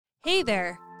Hey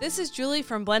there, this is Julie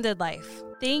from Blended Life.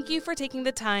 Thank you for taking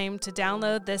the time to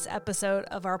download this episode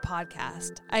of our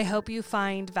podcast. I hope you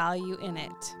find value in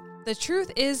it. The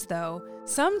truth is, though,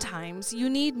 sometimes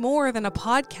you need more than a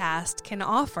podcast can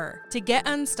offer to get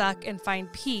unstuck and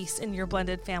find peace in your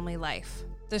blended family life.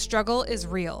 The struggle is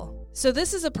real. So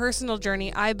this is a personal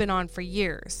journey I've been on for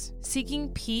years, seeking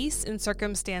peace in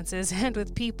circumstances and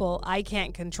with people I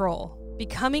can't control.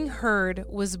 Becoming Heard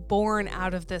was born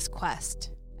out of this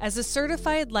quest. As a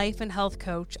certified life and health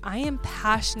coach, I am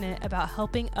passionate about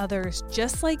helping others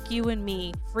just like you and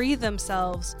me free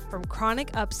themselves from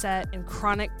chronic upset and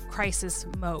chronic crisis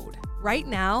mode. Right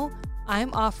now,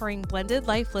 I'm offering Blended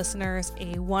Life listeners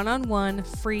a one-on-one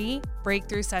free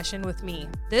breakthrough session with me.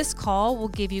 This call will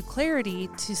give you clarity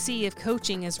to see if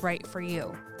coaching is right for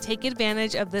you. Take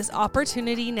advantage of this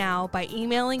opportunity now by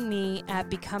emailing me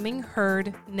at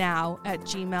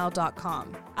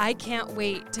becomingheardnow@gmail.com. I can't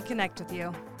wait to connect with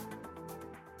you.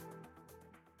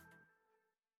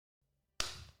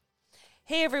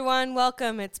 Hey everyone,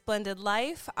 welcome. It's Blended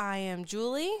Life. I am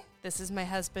Julie. This is my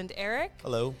husband, Eric.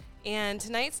 Hello. And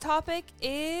tonight's topic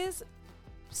is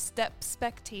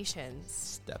step-spectations.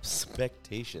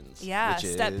 Step-spectations. Yeah,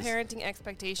 step-parenting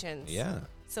expectations. Yeah.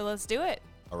 So let's do it.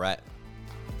 All right.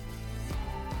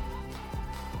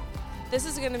 This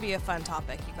is going to be a fun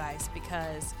topic, you guys,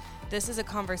 because this is a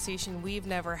conversation we've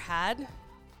never had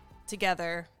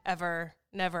together ever,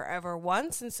 never, ever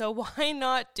once. And so why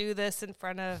not do this in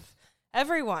front of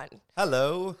everyone?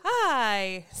 Hello.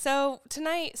 Hi. So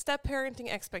tonight, step-parenting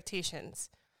expectations.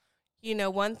 You know,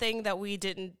 one thing that we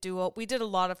didn't do, we did a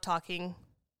lot of talking,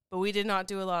 but we did not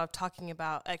do a lot of talking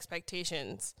about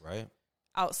expectations. Right.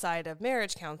 Outside of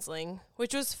marriage counseling,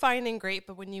 which was fine and great.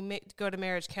 But when you go to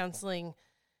marriage counseling,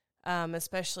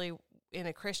 especially in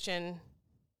a Christian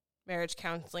marriage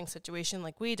counseling situation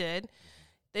like we did,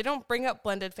 they don't bring up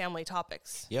blended family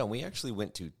topics. Yeah, we actually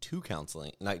went to two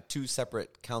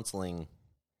separate counseling,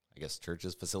 I guess,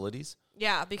 churches, facilities.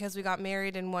 Yeah, because we got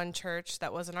married in one church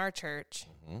that wasn't our church.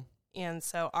 Mm-hmm. And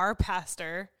so our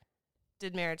pastor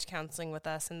did marriage counseling with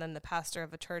us, and then the pastor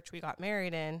of the church we got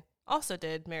married in also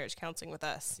did marriage counseling with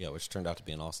us. Yeah, which turned out to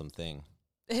be an awesome thing.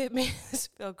 It made us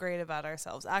feel great about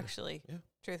ourselves, actually, Yeah.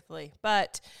 Truthfully.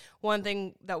 But one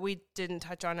thing that we didn't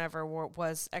touch on ever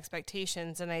was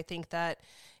expectations, and I think that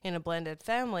in a blended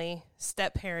family,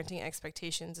 step-parenting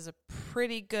expectations is a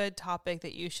pretty good topic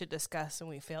that you should discuss, and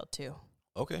we failed to.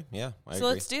 Okay, yeah, I agree. So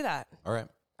let's do that. All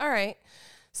right.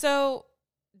 So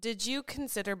did you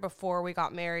consider before we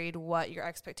got married what your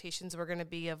expectations were going to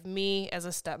be of me as a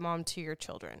stepmom to your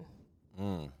children?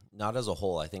 Not as a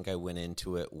whole. I think I went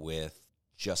into it with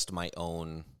just my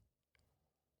own,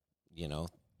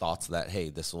 thoughts that, hey,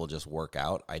 this will just work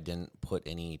out. I didn't put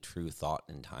any true thought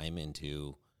and time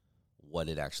into what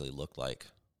it actually looked like.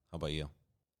 How about you?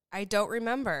 I don't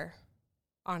remember.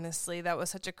 Honestly, that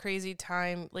was such a crazy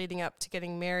time leading up to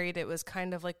getting married. It was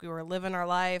kind of like we were living our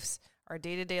lives, our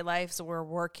day-to-day lives. We're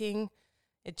working.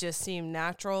 It just seemed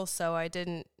natural, so I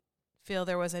didn't feel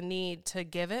there was a need to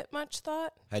give it much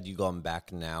thought. Had you gone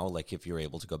back now, like if you were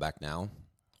able to go back now,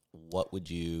 what would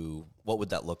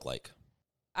that look like?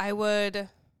 I would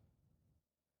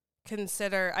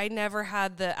consider, I never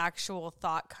had the actual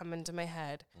thought come into my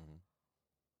head. Mm-hmm.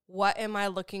 What am I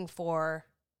looking for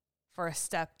a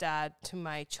stepdad to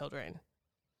my children?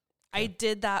 Okay. I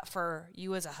did that for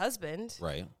you as a husband.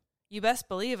 Right. You best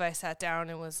believe I sat down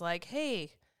and was like,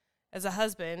 hey, as a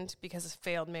husband, because of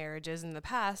failed marriages in the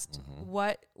past, mm-hmm.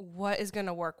 what is going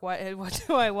to work? What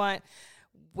do I want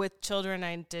with children?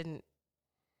 I didn't.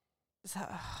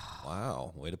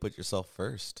 Wow. Way to put yourself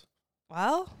first.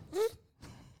 Well,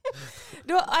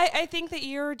 no, I think that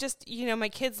you're just, my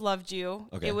kids loved you.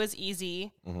 Okay. It was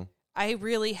easy. Mm-hmm. I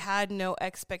really had no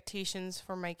expectations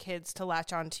for my kids to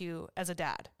latch onto as a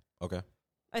dad. Okay.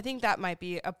 I think that might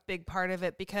be a big part of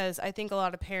it, because I think a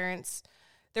lot of parents,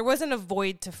 there wasn't a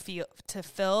void to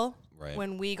fill right.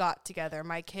 When we got together.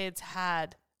 My kids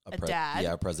had a dad.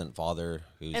 Yeah, a present father.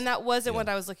 And that wasn't what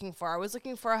I was looking for. I was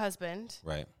looking for a husband.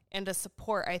 Right. And a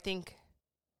support. I think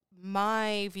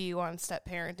my view on step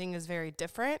parenting is very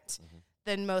different mm-hmm.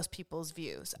 than most people's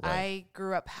views. Right. I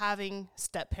grew up having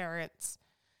step parents.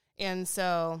 And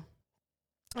so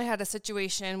I had a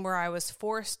situation where I was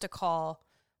forced to call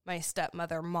my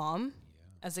stepmother mom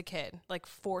as a kid, like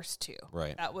forced to.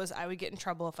 Right. I would get in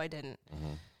trouble if I didn't.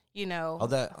 Mm-hmm.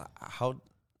 How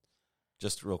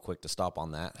just real quick to stop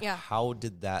on that. Yeah. How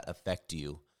did that affect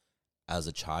you as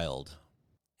a child?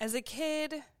 As a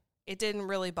kid, it didn't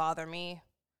really bother me.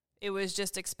 It was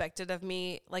just expected of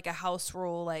me, like a house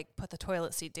rule, like put the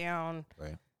toilet seat down,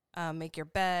 right? Make your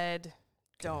bed,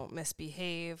 don't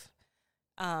misbehave.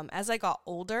 As I got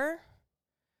older,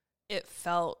 it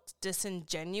felt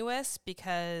disingenuous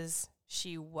because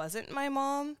she wasn't my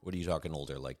mom. What are you talking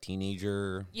older? Like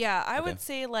teenager? Yeah, I would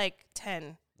say like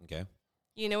 10. Okay.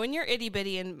 You know, when you're itty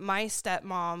bitty, and my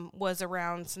stepmom was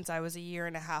around since I was a year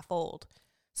and a half old.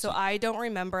 So I don't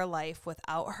remember life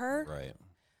without her. Right.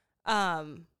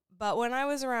 But when I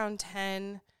was around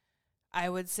 10, I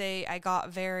would say I got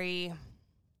very,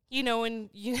 you know, when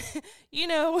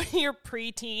when you're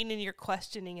preteen and you're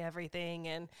questioning everything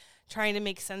and trying to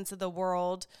make sense of the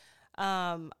world,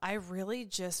 I really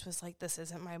just was like, this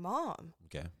isn't my mom.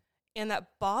 Okay. And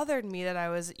that bothered me that I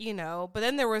was, but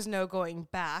then there was no going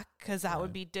back because that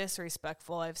would be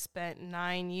disrespectful. I've spent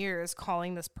 9 years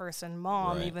calling this person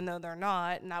mom, even though they're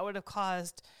not. And that would have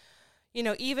caused,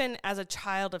 even as a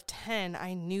child of 10,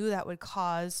 I knew that would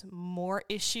cause more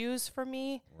issues for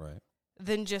me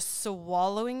than just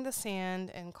swallowing the sand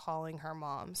and calling her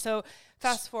mom. So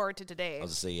fast forward to today. I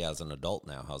was going to say, as an adult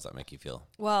now, how does that make you feel?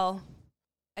 Well,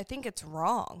 I think it's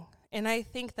wrong. And I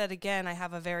think that, again, I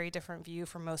have a very different view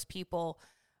from most people.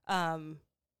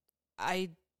 I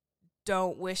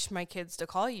don't wish my kids to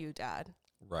call you dad.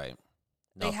 Right.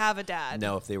 They have a dad.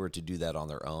 Now, if they were to do that on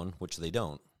their own, which they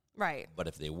don't. Right. But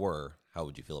if they were, how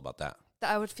would you feel about that?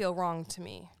 That would feel wrong to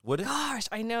me. Would it? Gosh,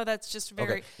 I know that's just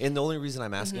very... Okay. And the only reason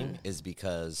I'm asking is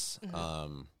because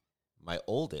my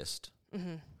oldest,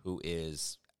 who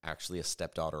is actually a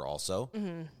stepdaughter also,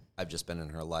 I've just been in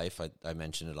her life. I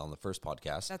mentioned it on the first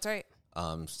podcast. That's right.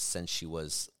 Since she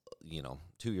was,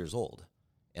 2 years old.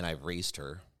 And I've raised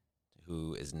her,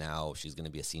 who is now, she's going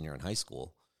to be a senior in high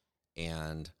school.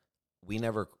 And we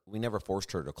never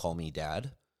forced her to call me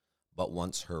dad. But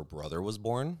once her brother was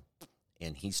born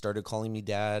and he started calling me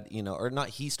dad, or not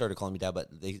he started calling me dad,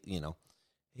 but they,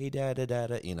 hey,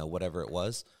 dada, whatever it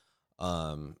was,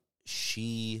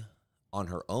 she on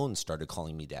her own started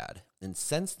calling me dad. And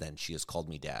since then, she has called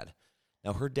me dad.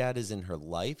 Now, her dad is in her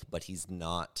life, but he's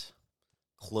not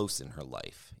close in her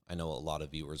life. I know a lot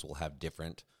of viewers will have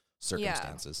different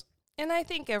circumstances. And I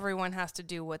think everyone has to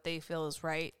do what they feel is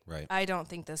right. Right. I don't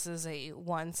think this is a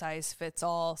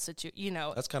one-size-fits-all situation,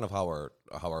 That's kind of how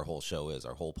our whole show is.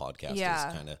 Our whole podcast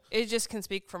is kind of... It just can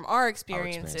speak from our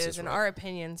experiences and our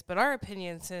opinions, but our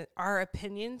opinions,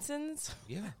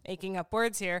 making up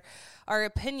words here, our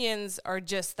opinions are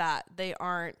just that. They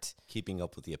aren't... Keeping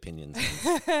up with the opinions.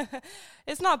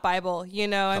 It's not Bible,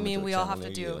 I mean, we all have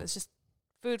to do. It's just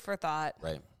food for thought.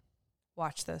 Right.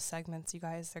 Watch those segments, you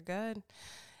guys. They're good.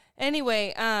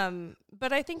 Anyway,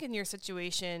 but I think in your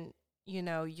situation,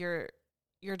 your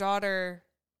daughter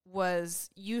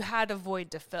you had a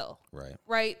void to fill. Right.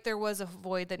 Right? There was a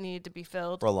void that needed to be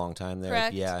filled. For a long time there.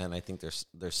 Correct? Yeah, and I think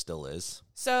there still is.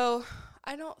 So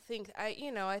I don't think,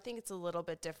 I think it's a little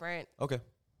bit different. Okay.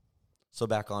 So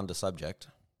back on to subject.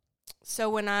 So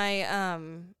when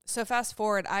so fast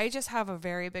forward, I just have a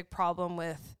very big problem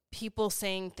with people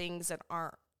saying things that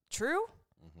aren't true.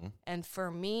 Mm-hmm. And for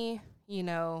me,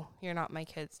 you're not my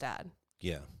kid's dad.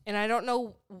 Yeah. And I don't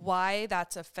know why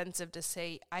that's offensive to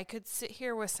say. I could sit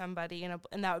here with somebody and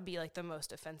that would be like the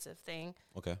most offensive thing.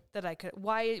 Okay. That I could.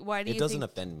 Why do you think? It doesn't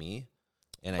offend me.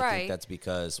 And I think that's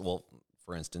because, well,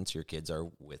 for instance, your kids are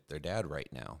with their dad right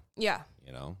now. Yeah.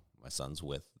 My son's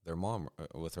with their mom,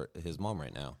 his mom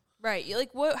right now. Right.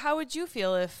 Like, how would you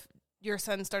feel if your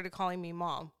son started calling me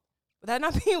mom? Would that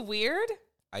not be weird?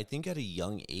 I think at a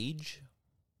young age,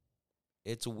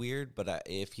 it's weird, but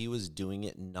if he was doing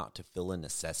it not to fill a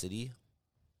necessity,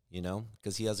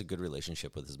 because he has a good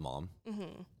relationship with his mom.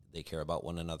 Mm-hmm. They care about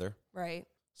one another. Right.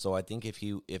 So I think if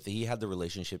he had the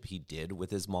relationship he did with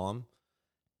his mom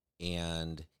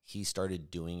and he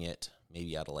started doing it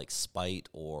maybe out of like spite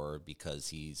or because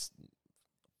he's,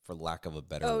 for lack of a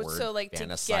better word, so like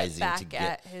fantasizing to get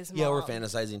back at his mom. Yeah, or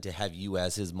fantasizing to have you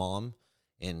as his mom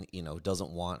and, doesn't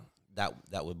want that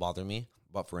would bother me.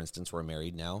 But for instance, we're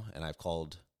married now, and I've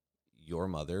called your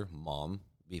mother mom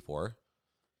before.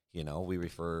 We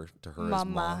refer to her as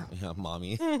mom. Yeah,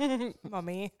 mommy.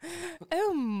 Mommy.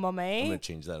 Oh, mommy. I'm going to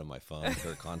change that on my phone,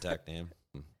 her contact name.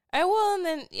 I will, and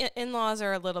then in-laws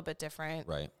are a little bit different.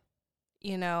 Right.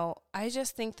 I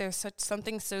just think there's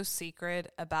something so sacred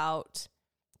about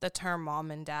the term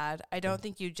mom and dad. I don't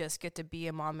think you just get to be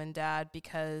a mom and dad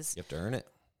because... You have to earn it.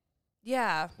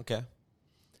 Yeah. Okay.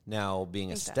 Now,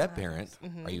 being a step-parent,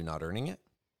 are you not earning it?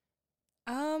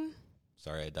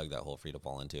 Sorry, I dug that hole for you to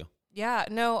fall into. Yeah,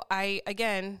 no, I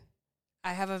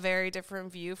have a very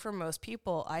different view from most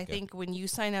people. I think when you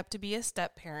sign up to be a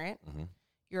step-parent,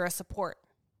 you're a support.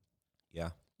 Yeah.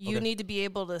 You need to be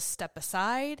able to step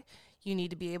aside. You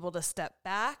need to be able to step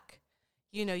back.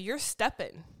 You're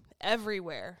stepping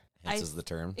everywhere. Hence is the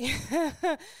term.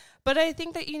 But I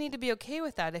think that you need to be okay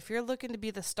with that. If you're looking to be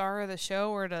the star of the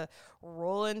show or to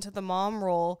roll into the mom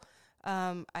role,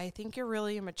 I think you're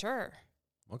really immature.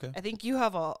 Okay. I think you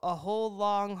have a whole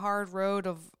long, hard road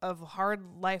of hard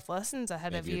life lessons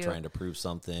ahead of you. Maybe you're trying to prove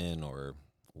something or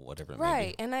whatever it may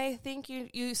Right. be. And I think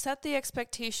you set the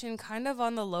expectation kind of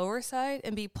on the lower side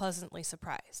and be pleasantly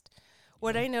surprised.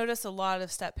 What I notice a lot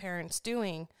of step parents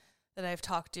doing that I've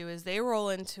talked to is they roll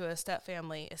into a step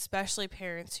family, especially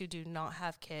parents who do not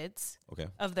have kids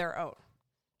of their own.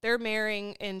 They're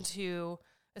marrying into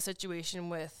a situation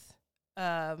with,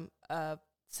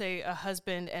 say, a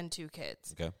husband and 2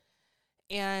 kids. Okay.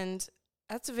 And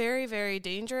that's very, very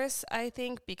dangerous, I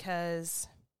think, because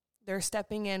they're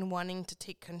stepping in wanting to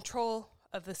take control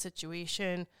of the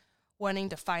situation, wanting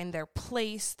to find their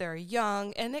place. They're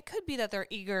young, and it could be that they're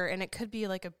eager, and it could be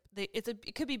like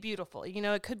it could be beautiful. You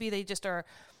know, it could be they just are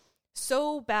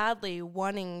so badly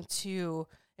wanting to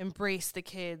embrace the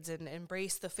kids and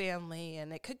embrace the family,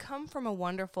 and it could come from a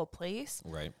wonderful place.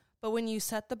 Right. But when you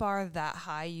set the bar that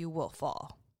high, you will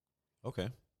fall. Okay.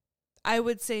 I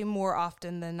would say more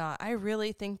often than not. I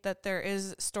really think that there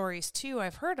is stories too.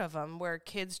 I've heard of them where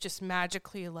kids just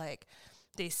magically, like,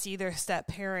 they see their step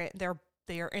parent,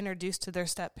 they are introduced to their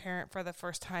step parent for the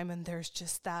first time, and there's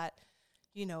just that,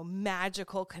 you know,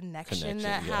 magical connection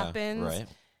that happens. Right.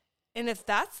 And if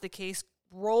that's the case,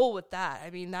 roll with that. I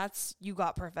mean, you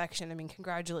got perfection. I mean,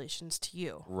 congratulations to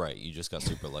you. Right. You just got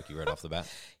super lucky right off the bat.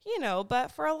 You know,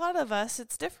 but for a lot of us,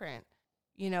 it's different.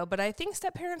 You know, but I think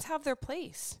step parents have their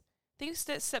place. I think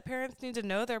step parents need to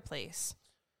know their place.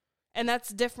 And that's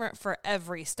different for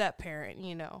every step parent,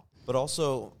 you know. But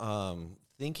also,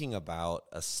 thinking about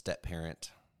a step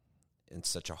parent in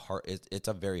such a it's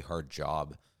a very hard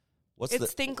job.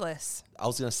 It's thankless. I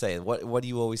was going to say, what do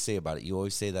you always say about it? You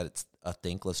always say that it's a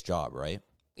thankless job, right?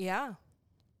 Yeah.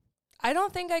 I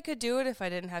don't think I could do it if I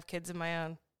didn't have kids of my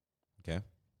own. Okay.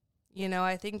 You know,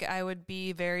 I think I would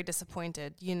be very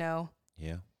disappointed, you know.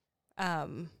 Yeah.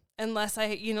 Unless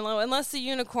the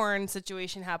unicorn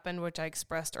situation happened, which I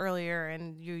expressed earlier,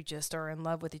 and you just are in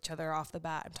love with each other off the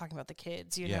bat. I'm talking about the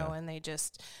kids, you know, and they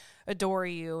just adore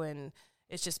you, and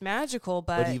it's just magical.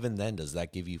 But even then, does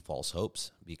that give you false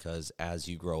hopes? Because as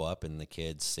you grow up and the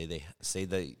kids say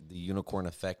the unicorn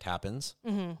effect happens,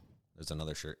 there's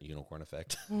another shirt, unicorn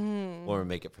effect, or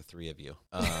make it for 3 of you.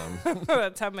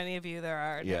 That's how many of you there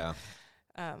are. Yeah.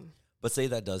 But say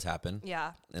that does happen.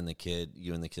 Yeah. And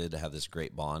you and the kid have this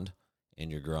great bond,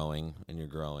 and you're growing,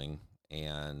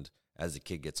 and as the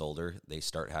kid gets older, they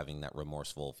start having that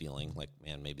remorseful feeling like,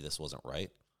 man, maybe this wasn't right.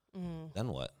 Then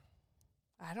what?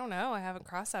 I don't know. I haven't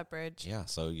crossed that bridge. Yeah.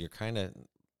 So you're kind of...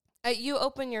 you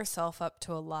open yourself up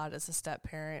to a lot as a step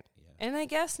parent. Yeah. And I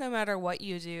guess no matter what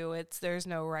you do, there's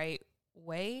no right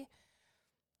way.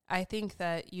 I think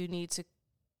that you need to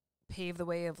pave the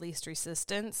way of least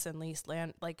resistance and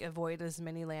avoid as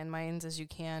many landmines as you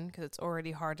can, because it's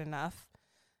already hard enough.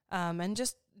 And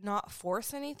just not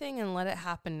force anything and let it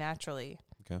happen naturally.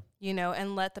 Okay. You know,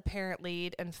 and let the parent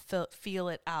lead and feel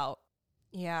it out.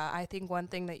 Yeah, I think one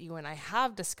thing that you and I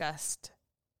have discussed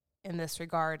in this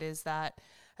regard is that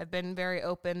I've been very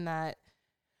open that,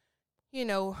 you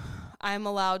know, I'm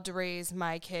allowed to raise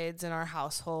my kids in our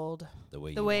household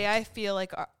the way I feel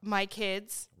like my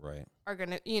kids are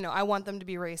going to, you know, I want them to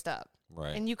be raised up.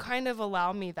 Right. And you kind of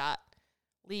allow me that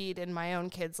lead in my own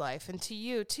kid's life. And to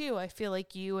you, too, I feel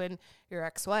like you and your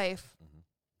ex-wife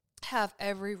have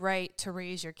every right to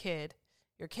raise your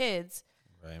kids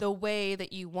the way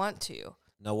that you want to.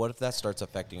 Now, what if that starts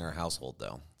affecting our household,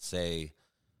 though? Say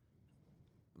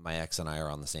my ex and I are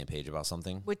on the same page about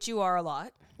something. Which you are a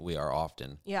lot. We are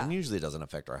often. Yeah. And usually it doesn't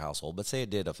affect our household, but say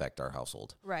it did affect our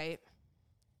household. Right.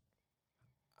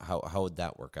 How would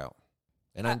that work out?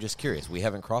 And I'm just curious. We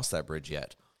haven't crossed that bridge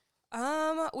yet.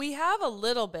 We have a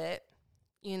little bit,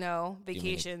 you know,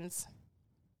 vacations.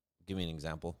 Give me an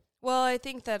example. Well, I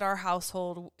think that our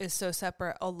household is so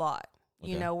separate a lot.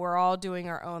 Okay. You know, we're all doing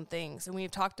our own things. And we've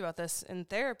talked about this in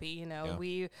therapy, you know.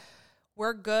 Yeah.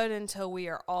 We're good until we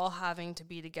are all having to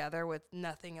be together with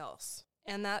nothing else.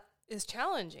 And that is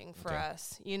challenging for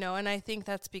us, you know. And I think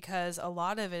that's because a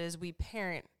lot of it is we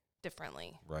parent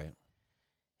differently. Right.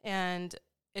 And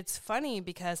it's funny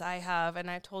because and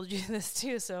I told you this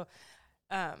too, so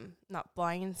not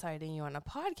blindsiding you on a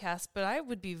podcast, but I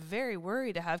would be very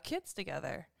worried to have kids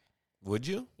together. Would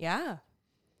you? Yeah.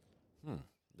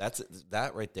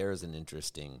 That right there is an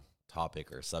interesting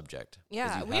topic or subject.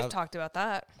 Yeah, we've talked about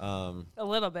that a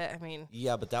little bit. I mean,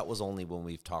 yeah, but that was only when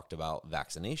we've talked about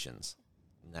vaccinations.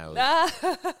 Now,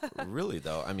 really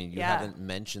though, I mean, you haven't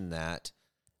mentioned that.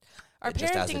 Our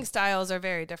parenting styles are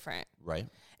very different, right?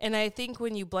 And I think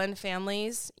when you blend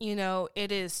families, you know,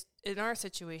 it is, in our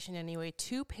situation anyway,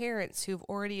 two parents who've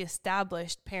already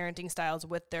established parenting styles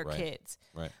with their kids.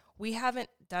 Right. We haven't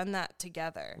done that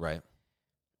together. Right.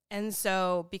 And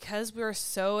so because we're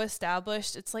so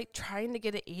established, it's like trying to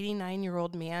get an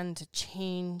 89-year-old man to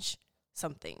change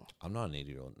something. I'm not an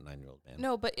 9-year-old man.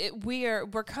 No, but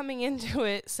we're coming into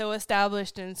it so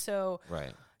established and so,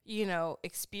 right. you know,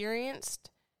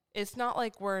 experienced. It's not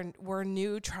like we're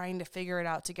new trying to figure it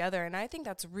out together. And I think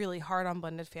that's really hard on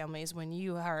blended families when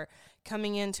you are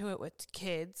coming into it with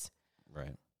kids.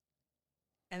 Right.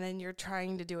 And then you're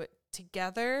trying to do it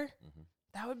together. Mm-hmm.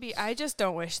 That would be, I just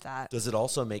don't wish that. Does it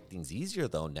also make things easier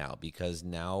though now? Because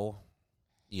now,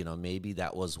 you know, maybe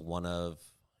that was one of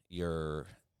your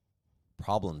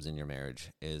problems in your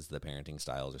marriage is the parenting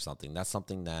styles or something. That's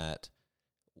something that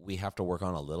we have to work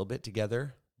on a little bit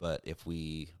together. But if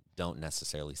we don't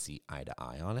necessarily see eye to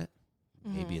eye on it,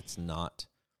 maybe it's not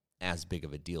as big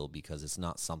of a deal because it's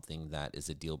not something that is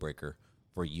a deal breaker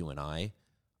for you and I.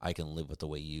 I can live with the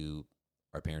way you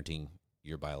are parenting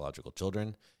your biological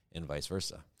children and vice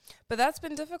versa. But that's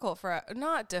been difficult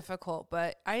not difficult,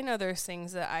 but I know there's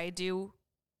things that I do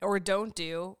or don't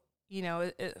do. You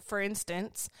know, for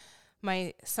instance,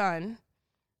 my son,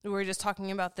 we were just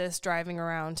talking about this driving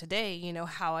around today, you know,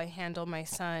 how I handle my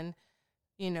son,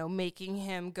 you know, making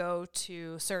him go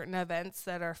to certain events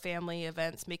that are family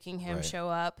events, making him show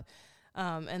up.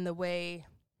 And the way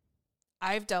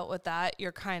I've dealt with that,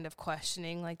 you're kind of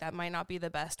questioning, like, that might not be the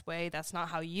best way. That's not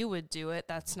how you would do it.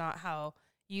 That's not how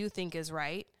you think is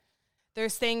right.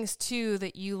 There's things, too,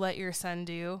 that you let your son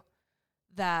do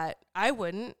that I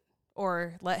wouldn't,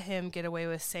 or let him get away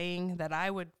with saying that I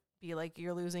would be like,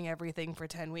 you're losing everything for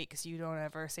 10 weeks. You don't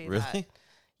ever say that. Really?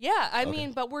 Yeah, I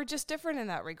mean, but we're just different in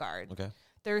that regard. Okay.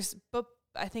 But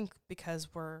I think because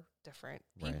we're different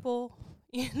people,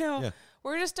 you know,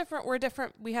 we're just different. We're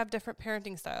different. We have different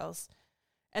parenting styles.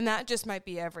 And that just might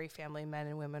be every family. Men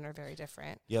and women are very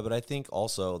different. Yeah, but I think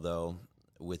also, though,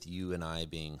 with you and I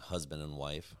being husband and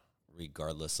wife,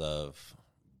 regardless of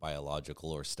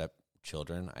biological or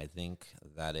stepchildren, I think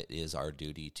that it is our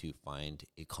duty to find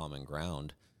a common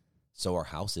ground so our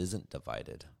house isn't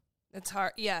divided. It's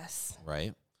hard. Yes.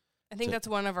 Right? I think that's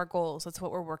one of our goals. That's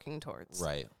what we're working towards.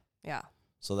 Right. Yeah.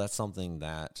 So that's something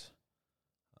that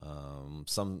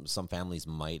some families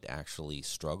might actually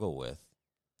struggle with.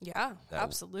 Yeah,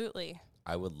 absolutely.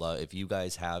 I would love if you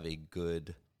guys have a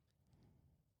good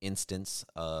instance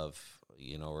of,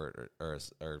 you know, or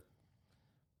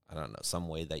I don't know, some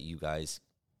way that you guys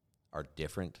are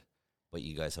different, but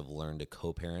you guys have learned to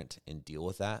co-parent and deal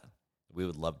with that. We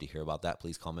would love to hear about that.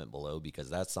 Please comment below because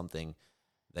that's something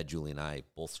that Julie and I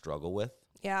both struggle with.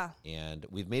 Yeah. And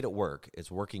we've made it work.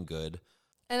 It's working good.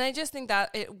 And I just think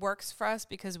that it works for us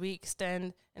because we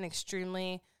extend an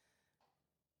extremely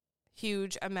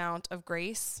huge amount of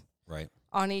grace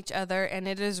on each other. And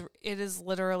it is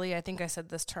literally, I think I said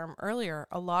this term earlier,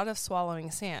 a lot of swallowing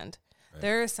sand. Right.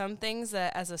 There are some things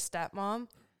that as a stepmom,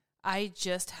 I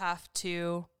just have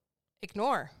to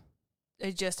ignore.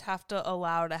 I just have to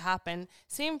allow to happen.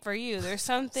 Same for you. There's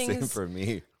some things. Same for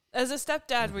me. As a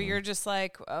stepdad, where you're just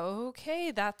like,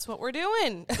 okay, that's what we're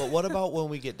doing. But what about when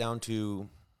we get down to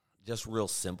just real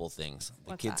simple things?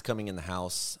 The What's kids that? coming in the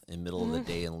house in the middle of the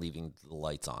day and leaving the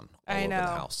lights on all I over know. the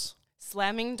house.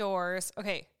 Slamming doors.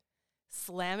 Okay.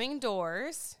 Slamming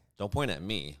doors. Don't point at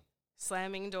me.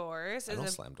 Slamming doors. I don't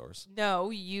slam doors. No,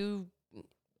 you.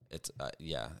 It's,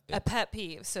 yeah. A pet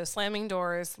peeve. So slamming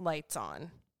doors, lights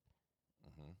on.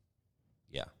 Mm-hmm.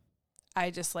 Yeah. I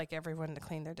just like everyone to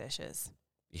clean their dishes.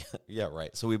 Yeah,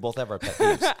 right. So we both have our pet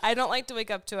peeves. I don't like to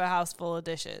wake up to a house full of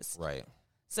dishes. Right.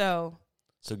 So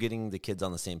getting the kids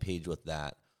on the same page with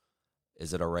that,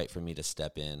 is it all right for me to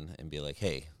step in and be like,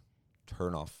 hey,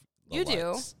 turn off the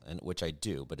lights? And which I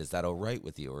do, but is that all right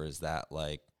with you? Or is that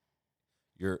like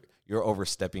you're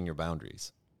overstepping your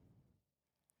boundaries?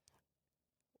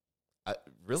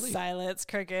 Really? Silence,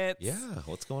 crickets. Yeah,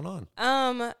 what's going on?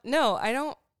 No, I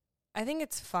don't. I think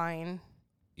it's fine.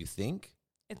 You think?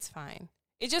 It's fine.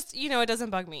 It just, it doesn't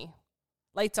bug me.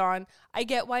 Lights on. I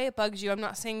get why it bugs you. I'm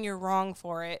not saying you're wrong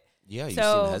for it. Yeah, you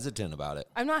seem hesitant about it.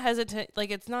 I'm not hesitant.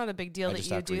 Like, it's not a big deal that you do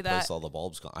that. I just have to replace all the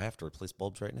bulbs. I have to replace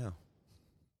bulbs right now.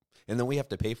 And then we have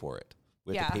to pay for it.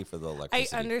 We have to pay for the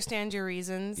electricity. I understand your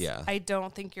reasons. Yeah. I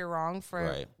don't think you're wrong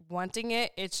for wanting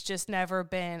it. It's just never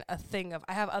been a thing of,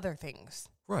 I have other things.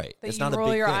 Right. That it's you not roll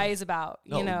a big your thing. eyes about,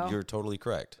 No, you're totally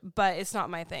correct. But it's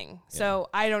not my thing. Yeah. So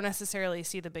I don't necessarily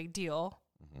see the big deal.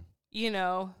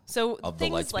 Mm-hmm. So of things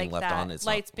the lights like being left that, on,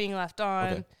 lights being left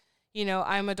on,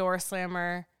 I'm a door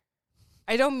slammer.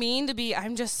 I don't mean to be,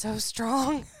 I'm just so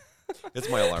strong. It's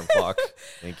my alarm clock.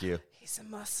 Thank you. He's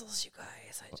some muscles, you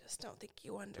guys. I just don't think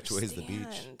you understand. Which way's the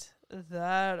beach?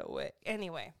 That way.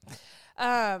 Anyway.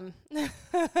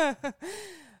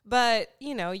 But,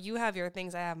 you know, you have your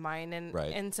things, I have mine.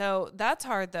 And so that's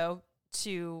hard, though,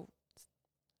 to,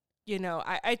 you know,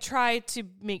 I try to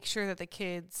make sure that the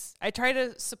kids, I try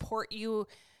to support you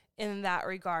in that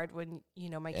regard when, you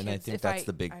know, my kids. And I think that's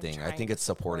the big thing. I think it's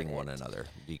supporting one another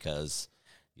because,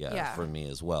 for me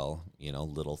as well, you know,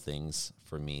 little things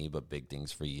for me, but big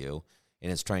things for you.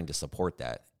 And it's trying to support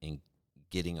that and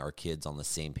getting our kids on the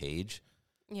same page.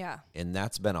 Yeah. And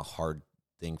that's been a hard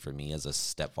thing for me as a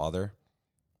stepfather,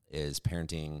 is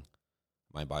parenting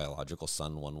my biological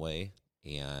son one way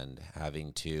and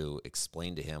having to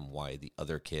explain to him why the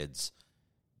other kids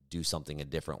do something a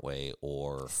different way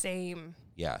or same.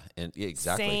 Yeah. And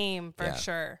exactly. Same for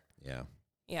sure. Yeah.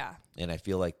 Yeah. And I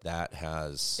feel like that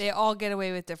has... They all get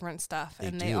away with different stuff,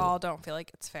 they all don't feel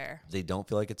like it's fair. They don't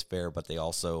feel like it's fair, but they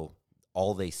also,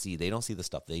 all they see, they don't see the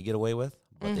stuff they get away with,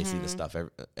 but they see the stuff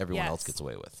everyone else gets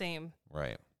away with. Same.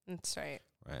 Right. That's right.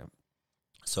 Right.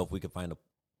 So if we could find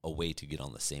a way to get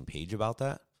on the same page about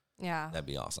that, that'd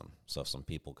be awesome. So if some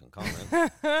people can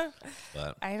comment.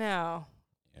 But I know.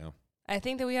 Yeah. I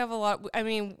think that we have a lot. I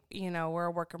mean, you know, we're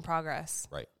a work in progress.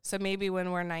 Right. So maybe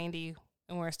when we're 90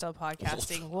 and we're still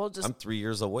podcasting, we'll just... I'm 3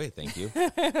 years away, thank you.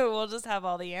 We'll just have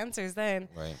all the answers then.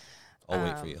 Right. I'll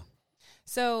wait for you.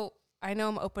 So I know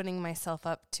I'm opening myself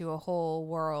up to a whole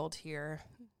world here,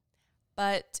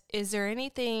 but is there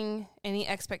any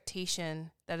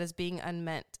expectation that is being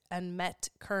unmet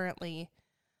currently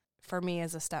for me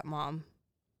as a stepmom?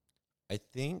 I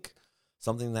think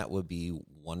something that would be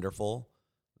wonderful,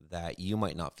 that you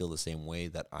might not feel the same way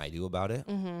that I do about it,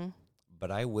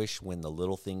 but I wish when the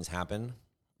little things happen,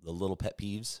 the little pet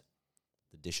peeves,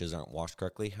 the dishes aren't washed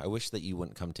correctly, I wish that you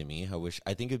wouldn't come to me.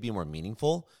 I think it'd be more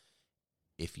meaningful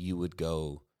if you would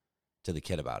go to the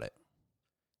kid about it.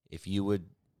 If you would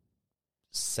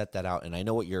set that out, and I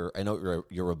know what your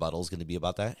rebuttal is going to be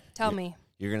about that. Tell me.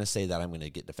 You're going to say that I'm going to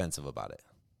get defensive about it,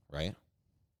 right?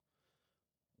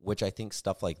 Which I think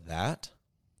stuff like that,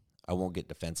 I won't get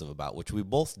defensive about, which we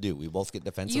both do. We both get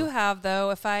defensive. You have, though.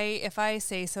 If I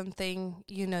say something,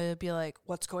 you know, you'll be like,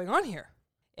 what's going on here?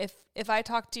 If I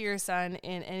talk to your son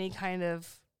in any kind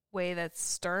of way that's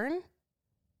stern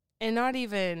and not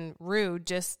even rude,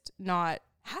 just not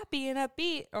happy and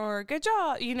upbeat or good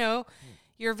job, you know,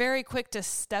 you're very quick to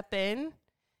step in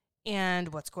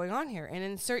and what's going on here and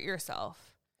insert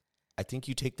yourself. I think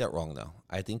you take that wrong, though.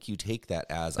 I think you take that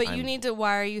as... But you need to...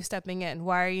 Why are you stepping in?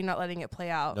 Why are you not letting it play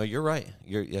out? No, you're right.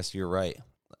 You're right.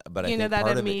 But you I know, think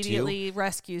that immediately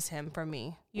rescues him from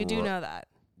me. You do know that.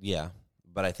 Yeah.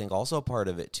 But I think also part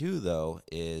of it, too, though,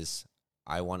 is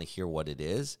I want to hear what it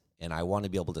is, and I want to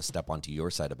be able to step onto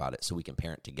your side about it so we can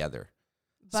parent together.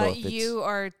 But you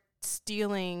are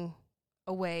stealing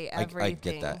away everything. I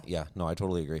get that. Yeah. No, I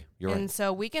totally agree. You're right. And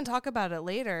so we can talk about it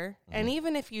later. And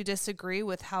even if you disagree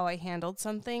with how I handled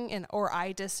something or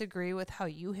I disagree with how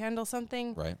you handle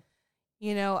something, right?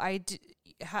 You know,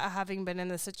 having been in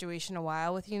this situation a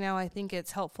while with you now, I think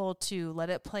it's helpful to let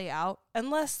it play out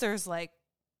unless there's like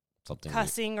something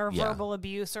cussing or verbal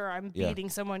abuse or I'm beating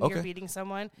someone, you're beating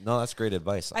someone. No, that's great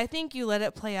advice. I think you let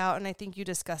it play out and I think you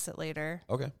discuss it later.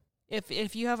 Okay.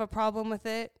 If you have a problem with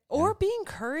it, or be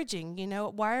encouraging, you know,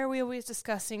 why are we always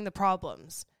discussing the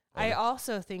problems? Okay. I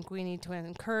also think we need to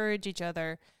encourage each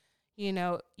other. You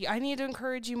know, I need to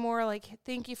encourage you more, like,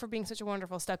 thank you for being such a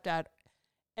wonderful stepdad.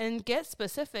 And get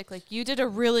specific, like, you did a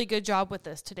really good job with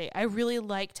this today. I really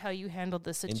liked how you handled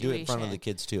this situation. And do it in front of the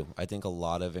kids, too. I think a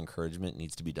lot of encouragement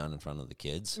needs to be done in front of the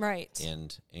kids. Right.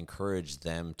 And encourage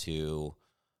them to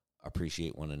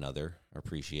appreciate one another,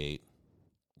 appreciate...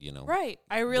 You know, right.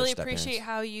 I really appreciate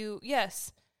how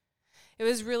yes. It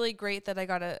was really great that I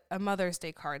got a Mother's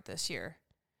Day card this year,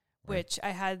 which I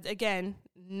had, again,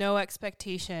 no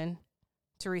expectation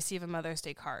to receive a Mother's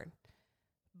Day card.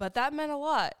 But that meant a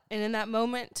lot. And in that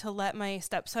moment, to let my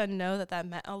stepson know that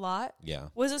meant a lot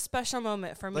was a special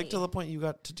moment for me. Like to the point you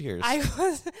got to tears.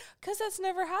 Because that's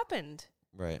never happened.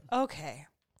 Right. Okay.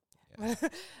 Yeah.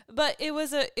 But it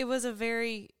was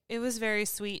very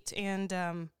sweet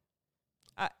and,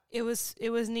 it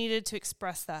was needed to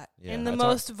express that in the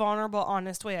most vulnerable,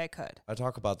 honest way I could. I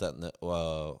talk about that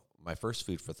in my first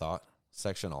food for thought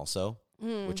section also,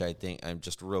 which I think I'm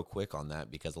just real quick on that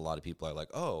because a lot of people are like,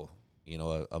 oh, you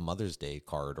know, a Mother's Day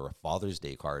card or a Father's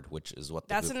Day card, which is what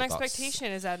that's an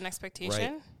expectation. Is that an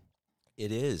expectation? Right.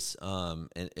 It is,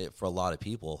 for a lot of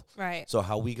people. Right. So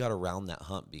how we got around that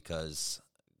hump, because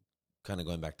kind of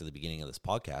going back to the beginning of this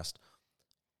podcast,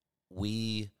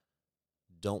 we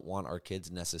don't want our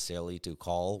kids necessarily to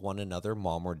call one another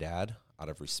mom or dad out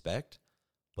of respect.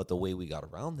 But the way we got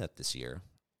around that this year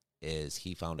is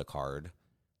he found a card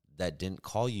that didn't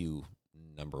call you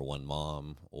number one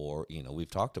mom, or,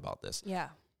 we've talked about this. Yeah.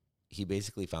 He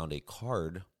basically found a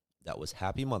card that was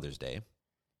Happy Mother's Day,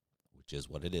 which is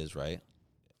what it is, right?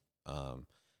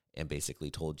 And basically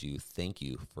told you, thank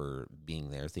you for being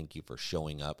there. Thank you for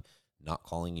showing up, not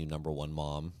calling you number one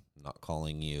mom, not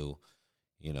calling you,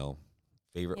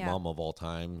 favorite mom of all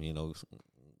time,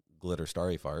 glitter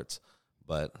starry farts.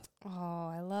 But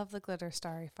oh, I love the glitter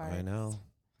starry farts. I know.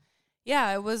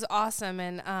 Yeah, it was awesome.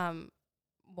 And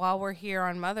while we're here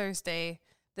on Mother's Day,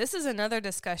 this is another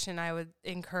discussion I would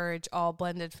encourage all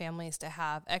blended families to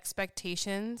have.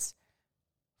 Expectations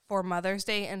for Mother's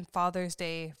Day and Father's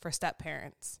Day for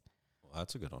step-parents. Well,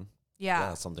 that's a good one. Yeah.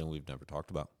 That's something we've never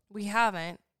talked about. We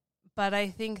haven't. But I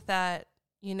think that,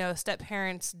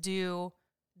 step-parents do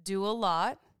a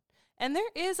lot. And there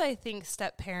is, I think,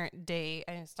 Step-Parent Day,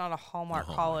 and it's not a Hallmark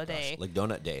holiday. Like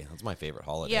Donut Day. That's my favorite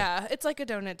holiday. Yeah, it's like a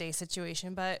Donut Day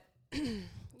situation. But,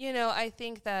 I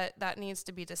think that needs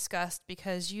to be discussed,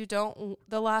 because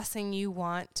the last thing you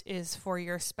want is for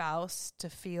your spouse to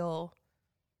feel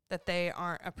that they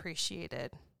aren't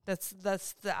appreciated. That's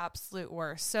the absolute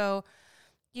worst. So,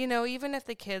 even if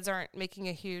the kids aren't making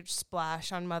a huge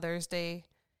splash on Mother's Day,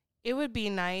 it would be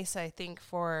nice, I think,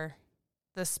 for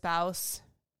the spouse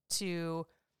to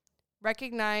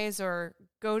recognize or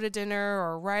go to dinner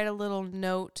or write a little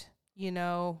note,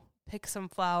 pick some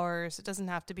flowers. It doesn't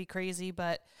have to be crazy,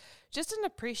 but just an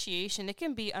appreciation. It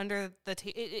can be under the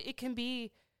it can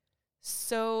be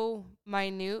so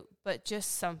minute, but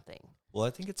just something. Well, I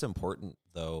think it's important,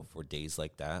 though, for days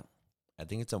like that. I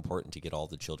think it's important to get all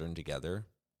the children together.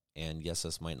 And yes,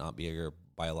 this might not be your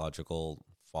biological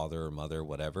father or mother,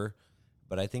 whatever,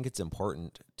 but I think it's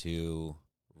important to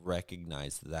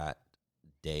recognize that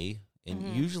day.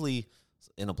 And usually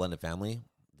in a blended family,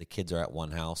 the kids are at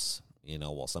one house,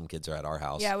 while some kids are at our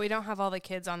house. Yeah, we don't have all the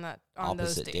kids on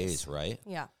opposite those days, right?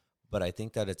 Yeah. But I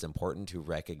think that it's important to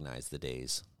recognize the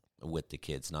days with the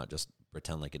kids, not just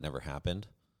pretend like it never happened.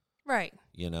 Right.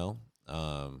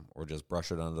 Or just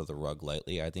brush it under the rug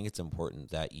lightly. I think it's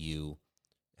important that you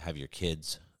have your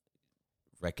kids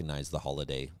recognize the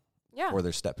holiday or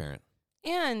their step-parent.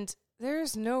 And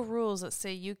there's no rules that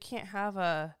say you can't have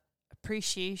a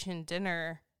appreciation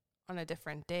dinner on a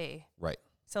different day. Right.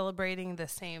 Celebrating the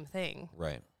same thing.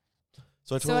 Right.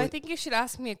 So I think you should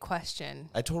ask me a question.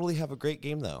 I totally have a great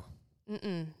game, though.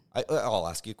 I'll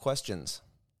ask you questions.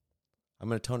 I'm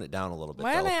going to tone it down a little bit.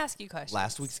 Why don't I ask you questions?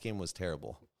 Last week's game was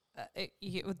terrible.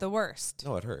 The worst.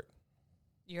 No, it hurt.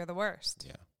 You're the worst.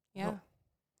 Yeah. No.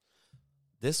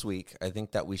 This week, I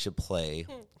think that we should play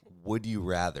Would You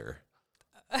Rather,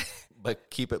 but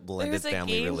keep it blended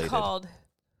family related. There's a game called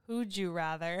Who'd You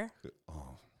Rather.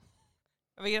 Oh.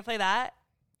 Are we going to play that?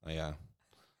 Oh, yeah.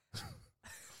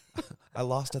 I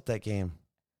lost at that game.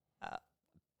 Sad.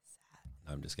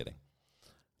 No, I'm just kidding.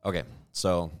 Okay,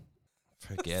 so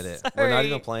forget it. Sorry. We're not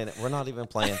even playing it. We're not even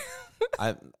playing.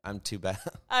 I'm too bad.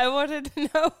 I wanted to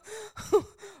know.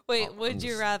 Wait, would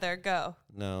you rather go?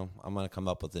 No, I'm going to come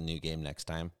up with a new game next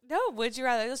time. No, would you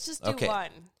rather? Let's just do one.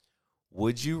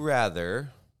 Would you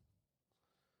rather?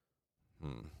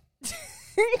 You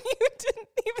didn't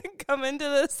even come into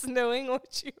this knowing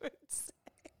what you would say.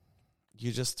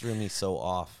 You just threw me so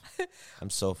off. I'm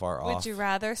so far off. Would you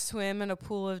rather swim in a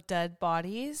pool of dead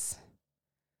bodies?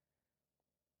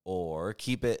 Or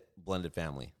keep it blended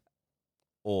family?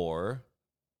 Or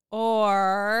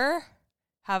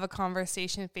have a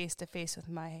conversation face-to-face with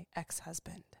my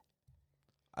ex-husband?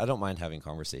 I don't mind having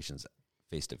conversations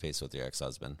face-to-face with your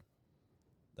ex-husband.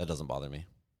 That doesn't bother me.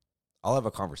 I'll have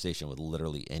a conversation with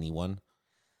literally anyone.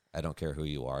 I don't care who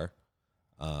you are.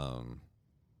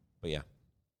 But yeah.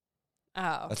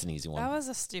 Oh. That's an easy one. That was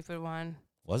a stupid one.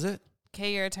 Was it?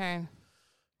 Okay, your turn.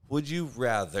 Would you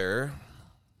rather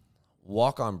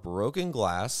walk on broken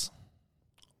glass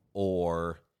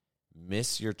or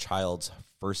miss your child's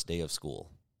first day of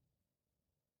school?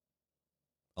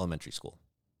 Elementary school.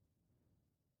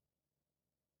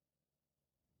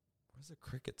 Where's the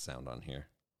cricket sound on here?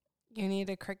 You need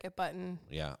a cricket button.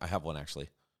 Yeah, I have one actually.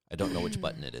 I don't know which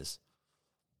button it is.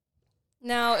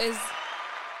 Now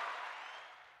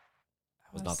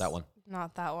Was not that one.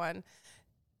 Not that one.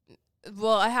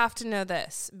 Well, I have to know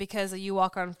this because you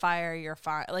walk on fire, you're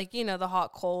fine. Like, the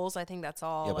hot coals, I think that's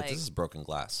all. Yeah, but this is broken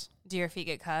glass. Do your feet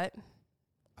get cut?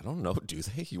 I don't know. Do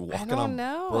they? You walking I don't on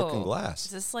know. broken glass.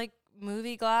 Is this like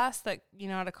movie glass that,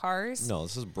 out of Cars. No,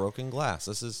 this is broken glass.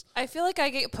 This I feel like I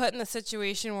get put in the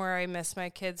situation where I miss my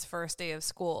kid's first day of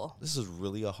school. is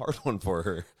really a hard one for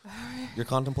her. You're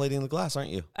contemplating the glass, aren't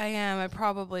you? I am. I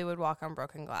probably would walk on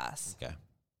broken glass. Okay.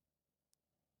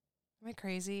 Am I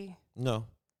crazy? No,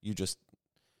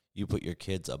 you put your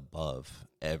kids above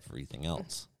everything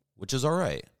else, which is all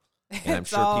right. And I'm It's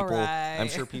sure all people right. I'm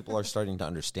sure people are starting to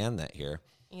understand that here.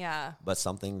 Yeah. But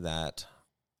something that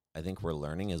I think we're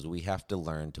learning is we have to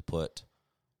learn to put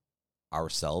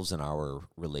ourselves and our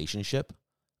relationship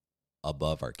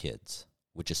above our kids,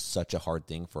 which is such a hard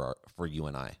thing for you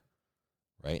and I,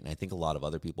 right? And I think a lot of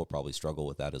other people probably struggle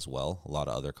with that as well, a lot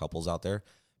of other couples out there,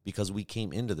 because we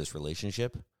came into this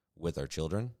relationship with our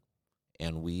children,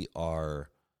 and we are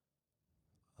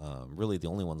really the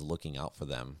only ones looking out for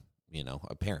them,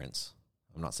 our parents.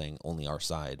 I'm not saying only our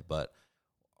side, but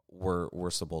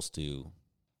we're supposed to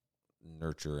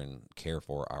nurture and care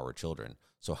for our children.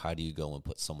 So how do you go and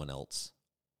put someone else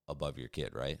above your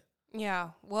kid, right? Yeah.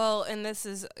 Well, and this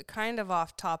is kind of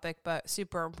off topic, but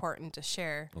super important to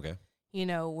share. Okay.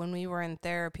 When we were in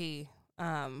therapy,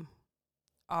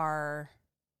 our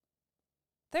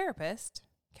therapist,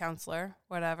 counselor,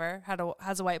 whatever,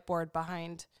 has a whiteboard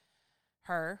behind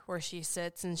her where she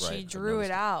sits, and she Right, drew I've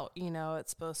it out.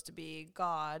 It's supposed to be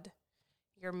God,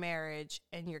 your marriage,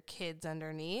 and your kids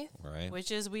underneath, Right. which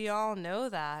is, we all know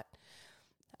that.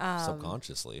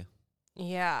 Subconsciously.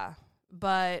 Yeah.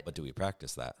 But do we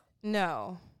practice that?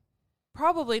 no,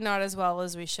 probably not as well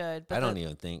as we should. But I don't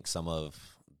even think some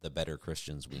of the better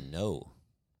Christians we know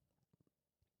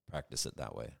practice it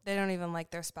that way. They don't even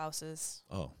like their spouses.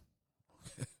 Oh.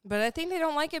 But I think they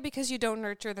don't like it because you don't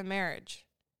nurture the marriage.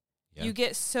 Yeah. You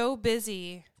get so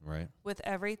busy Right. with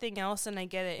everything else, and I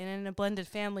get it. And in a blended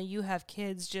family, you have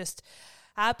kids just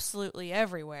absolutely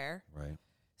everywhere. Right.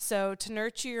 So to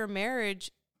nurture your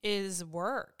marriage is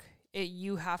work.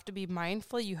 You have to be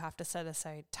mindful. You have to set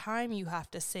aside time. You have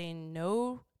to say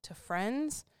no to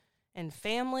friends and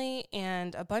family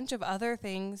and a bunch of other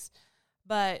things.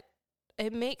 But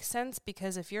it makes sense,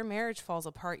 because if your marriage falls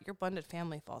apart, your blended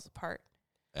family falls apart.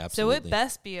 Absolutely. So it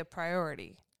best be a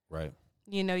priority. Right.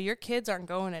 Your kids aren't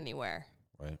going anywhere.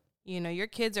 Right. Your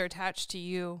kids are attached to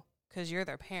you because you're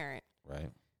their parent.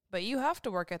 Right. But you have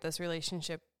to work at this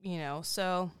relationship,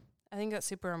 So I think that's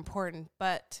super important.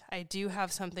 But I do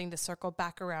have something to circle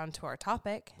back around to our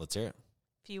topic. Let's hear it.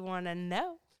 If you want to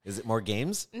know. Is it more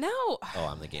games? No. Oh,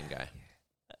 I'm the game guy.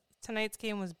 Tonight's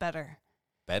game was better.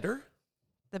 Better?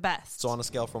 The best. So on a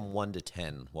scale from 1 to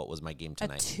 10, what was my game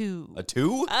tonight? A 2. A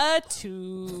 2? A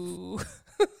 2.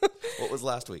 What was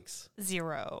last week's?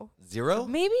 0. 0?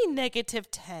 Maybe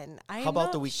 -10. How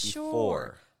about the week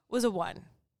before? Was a 1.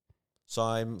 So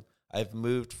I've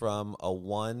moved from a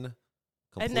 1,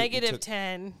 A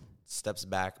 -10. steps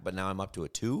back, but now I'm up to a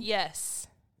 2? Yes.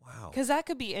 Wow. Because that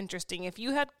could be interesting. If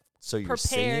you had So you're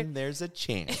saying there's a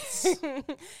chance.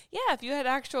 yeah, if you had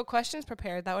actual questions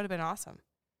prepared, that would have been awesome.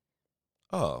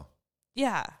 Oh.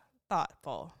 Yeah.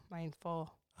 Thoughtful,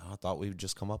 mindful. I thought we'd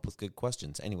just come up with good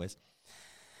questions. Anyways.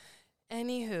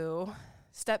 Anywho,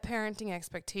 step parenting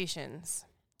expectations.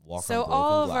 Walk So on broken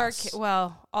all glass.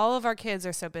 of all of our kids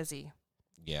are so busy.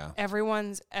 Yeah.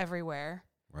 Everyone's everywhere,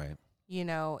 Right.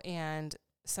 And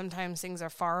sometimes things are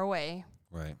far away.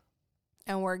 Right.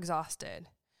 And we're exhausted.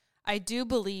 I do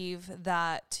believe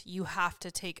that you have to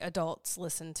take adults,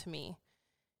 listen to me.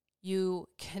 You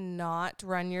cannot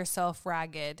run yourself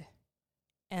ragged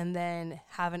and then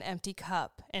have an empty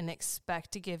cup and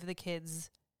expect to give the kids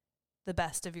the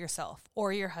best of yourself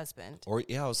or your husband. Or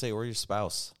I would say, or your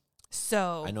spouse.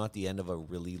 So I know at the end of a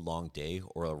really long day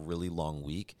or a really long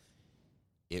week,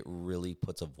 it really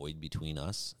puts a void between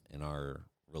us and our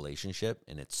relationship,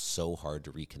 and it's so hard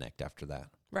to reconnect after that.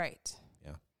 right.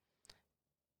 Yeah.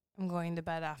 I'm going to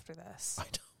bed after this. I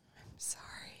know. I'm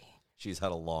sorry. She's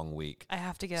had a long week. I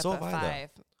have to get So up at have I,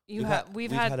 though. 5.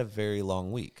 We've had a very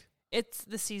long week. It's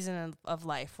the season of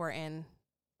life we're in.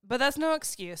 But that's no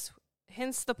excuse.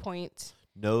 Hence the point.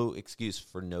 No excuse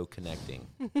for no connecting.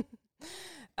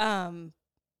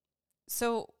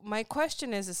 So my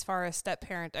question is, as far as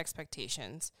step-parent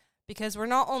expectations, because we're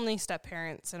not only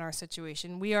step-parents in our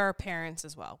situation, we are parents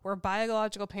as well. We're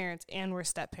biological parents and we're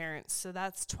step-parents. So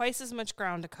that's twice as much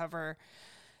ground to cover.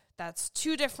 That's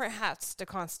 2 different hats to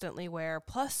constantly wear,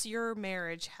 plus your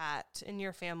marriage hat in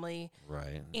your family.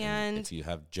 Right. And if you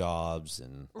have jobs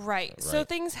and... Right. So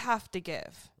things have to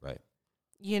give. Right.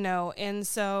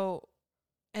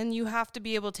 And you have to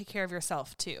be able to take care of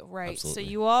yourself too, right? Absolutely. So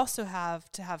you also have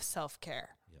to have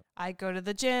self-care. Yep. I go to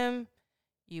the gym,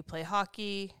 you play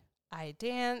hockey, I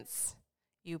dance,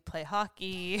 you play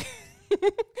hockey.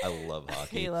 I love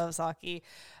hockey. He loves hockey.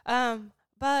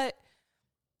 But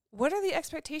what are the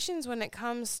expectations when it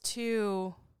comes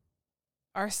to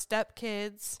our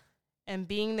stepkids and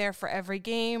being there for every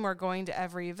game or going to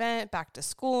every event, back to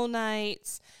school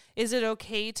nights? Is it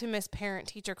okay to miss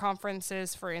parent-teacher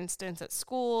conferences, for instance, at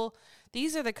school?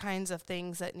 These are the kinds of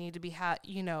things that need to be,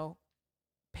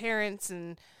 parents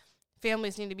and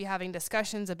families need to be having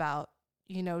discussions about.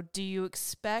 Do you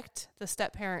expect the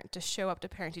step-parent to show up to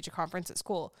parent-teacher conference at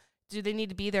school? Do they need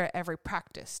to be there at every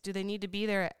practice? Do they need to be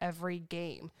there at every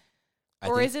game?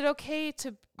 Or is it okay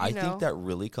to, I think that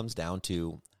really comes down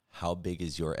to how big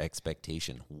is your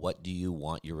expectation? What do you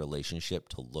want your relationship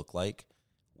to look like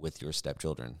with your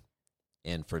stepchildren?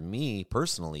 And for me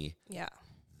personally,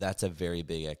 that's a very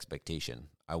big expectation.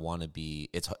 I want to be,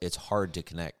 it's hard to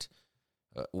connect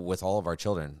with all of our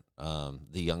children.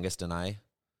 The youngest and I,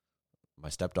 my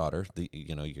stepdaughter,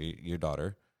 your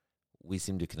daughter, we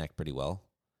seem to connect pretty well.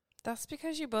 That's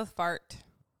because you both fart.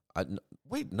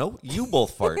 Wait, no, you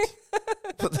both fart.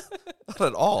 Not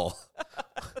at all.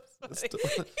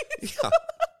 Yeah.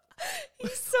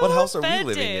 He's so what house offended. are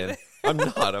we living in? I'm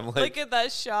not. I'm like, look at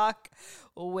that shock.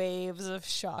 Waves of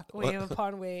shock. Wave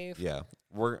upon wave. Yeah.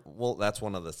 That's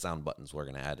one of the sound buttons we're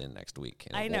going to add in next week.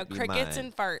 I know. Crickets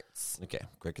and farts. Okay.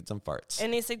 Crickets and farts.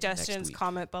 Any suggestions,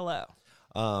 comment below.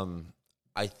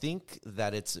 I think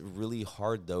that it's really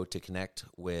hard, though, to connect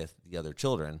with the other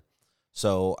children.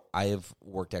 So I have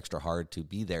worked extra hard to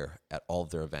be there at all of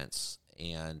their events.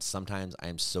 And sometimes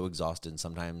I'm so exhausted, and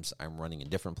sometimes I'm running in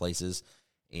different places.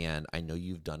 And I know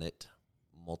you've done it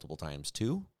multiple times,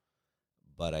 too.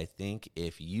 But I think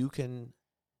if you can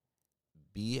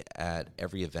be at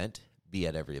every event, be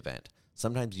at every event.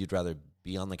 Sometimes you'd rather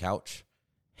be on the couch,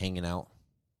 hanging out,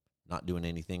 not doing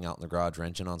anything out in the garage,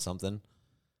 wrenching on something.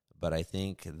 But I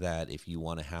think that if you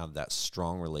want to have that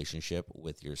strong relationship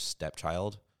with your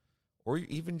stepchild, or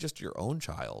even just your own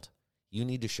child, you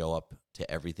need to show up to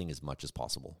everything as much as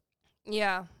possible.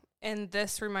 Yeah, and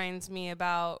this reminds me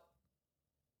about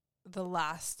the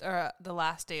last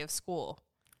day of school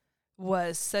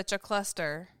was such a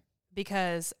cluster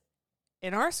because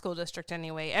in our school district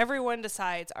anyway, everyone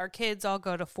decides our kids all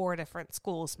go to 4 different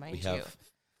schools, mind you. Have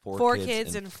four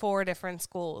kids in 4 different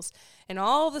schools. And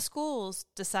all the schools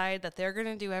decide that they're going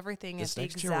to do everything at the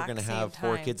exact same time. Next year we're going to have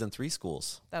 4 kids in 3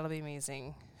 schools. That'll be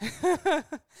amazing.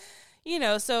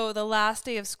 So the last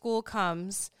day of school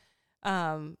comes.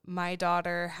 My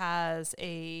daughter has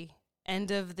a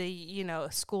end of the,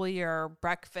 school year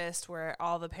breakfast where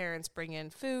all the parents bring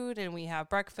in food and we have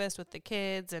breakfast with the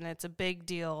kids, and it's a big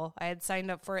deal. I had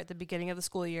signed up for it at the beginning of the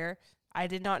school year. I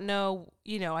did not know,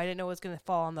 I didn't know it was going to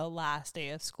fall on the last day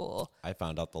of school. I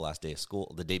found out the last day of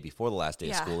school, the day before the last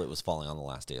day of school, it was falling on the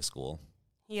last day of school.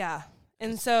 Yeah.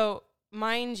 And so,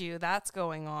 mind you, that's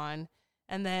going on.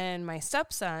 And then my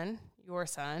stepson, your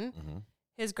son,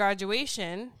 his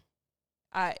graduation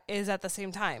is at the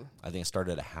same time. I think it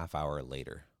started a half hour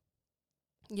later.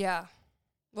 Yeah.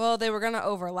 Well, they were going to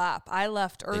overlap. I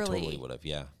left early. They totally would have,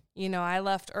 yeah. I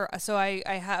left early. So I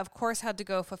of course, had to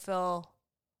go fulfill.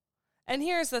 And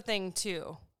here's the thing,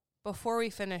 too. Before we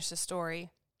finish the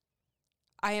story,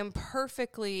 I think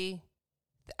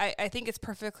it's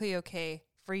perfectly okay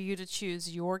for you to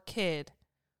choose your kid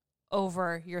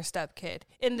over your stepkid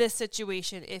in this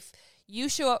situation if you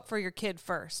show up for your kid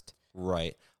first.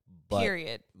 Right. But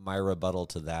period. My rebuttal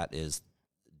to that is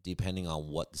depending on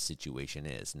what the situation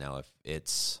is. Now, if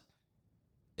it's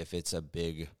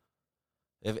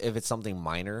something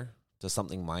minor to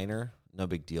something minor, no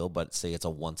big deal. But say it's a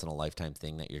once in a lifetime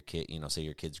thing that your kid, say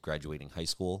your kid's graduating high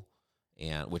school,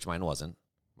 and which mine wasn't.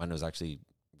 Mine was actually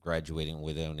graduating.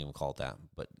 They don't even call it that,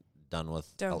 but done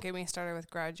with. Don't get me started with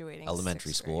graduating.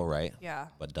 Elementary school, right? Yeah.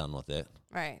 But done with it.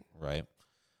 Right. Right.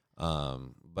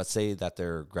 But say that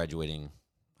they're graduating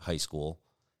high school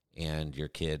and your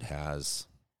kid has,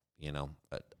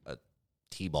 a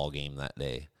t-ball game that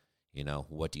day,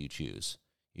 what do you choose?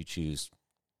 You choose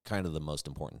kind of the most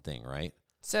important thing, right?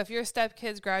 So if your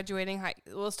stepkid's graduating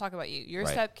let's talk about you. Your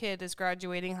stepkid is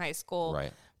graduating high school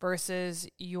versus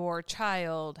your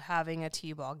child having a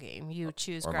t-ball game. You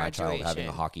choose or graduation. Or my child having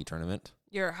a hockey tournament.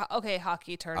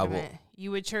 Hockey tournament.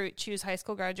 You would choose high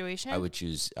school graduation? I would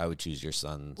choose your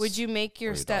son's. Would you make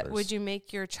your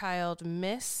child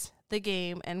miss the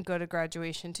game and go to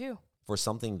graduation too? For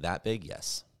something that big,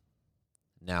 yes.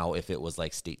 Now, if it was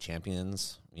like state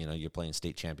champions, you're playing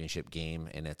state championship game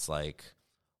and it's like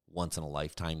once in a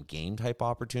lifetime game type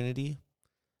opportunity,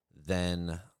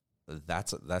 then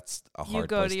that's a hard you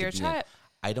go place to your child.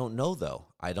 I don't know though.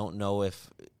 I don't know if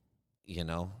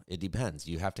it depends.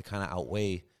 You have to kind of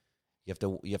outweigh. You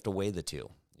have to weigh the two.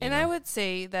 And I would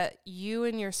say that you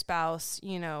and your spouse,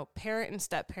 parent and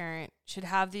step parent, should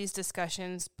have these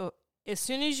discussions. But as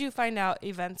soon as you find out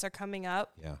events are coming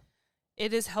up,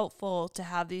 it is helpful to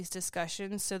have these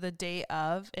discussions so the day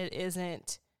of, it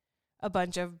isn't a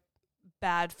bunch of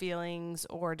bad feelings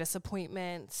or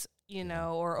disappointments,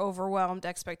 or overwhelmed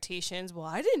expectations. Well,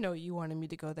 I didn't know you wanted me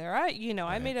to go there.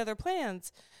 I made other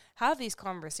plans. Have these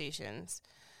conversations.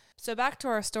 So back to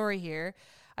our story here.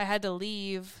 I had to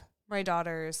leave my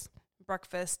daughter's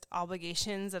breakfast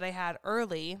obligations that I had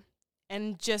early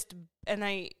and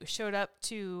I showed up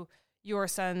to your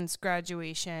son's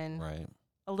graduation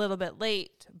a little bit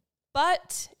late,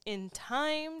 but in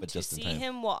time to see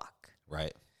him walk.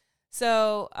 Right.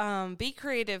 So be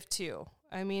creative too.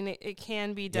 I mean, it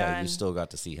can be done. Yeah, you still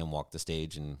got to see him walk the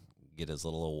stage and get his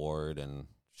little award and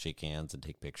shake hands and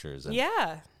take pictures. And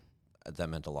that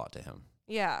meant a lot to him.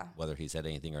 Yeah. Whether he said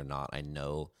anything or not, I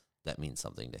know that means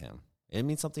something to him. It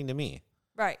means something to me.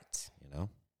 Right.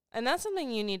 And that's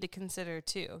something you need to consider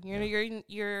too.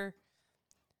 You're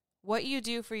what you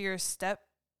do for your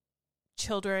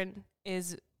stepchildren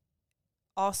is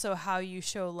also how you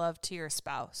show love to your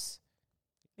spouse.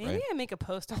 Maybe I make a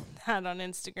post on that on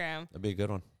Instagram. That'd be a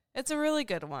good one. It's a really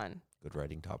good one. Good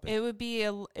writing topic.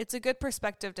 It's a good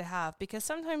perspective to have because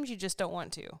sometimes you just don't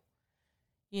want to.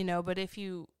 But if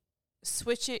you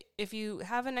switch it, if you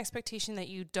have an expectation that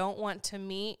you don't want to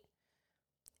meet,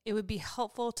 it would be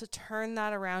helpful to turn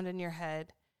that around in your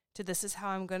head to this is how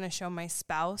I'm going to show my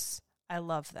spouse I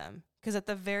love them. Because at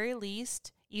the very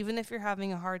least, even if you're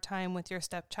having a hard time with your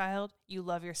stepchild, you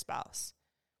love your spouse.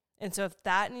 And so if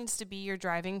that needs to be your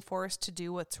driving force to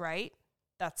do what's right,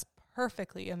 that's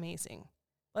perfectly amazing.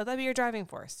 Let that be your driving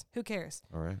force. Who cares?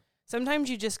 All right. Sometimes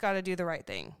you just got to do the right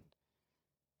thing,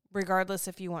 regardless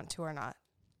if you want to or not.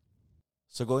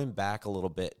 So going back a little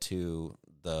bit to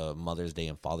the Mother's Day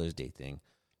and Father's Day thing.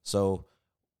 So,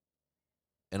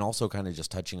 and also kind of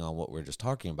just touching on what we're just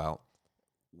talking about,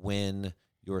 when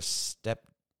your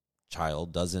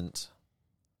stepchild doesn't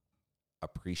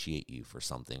appreciate you for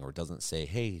something or doesn't say,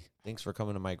 hey, thanks for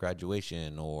coming to my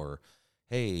graduation, or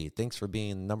hey, thanks for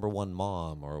being number one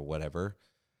mom or whatever,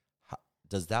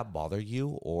 does that bother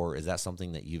you, or is that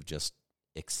something that you've just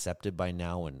accepted by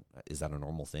now, and is that a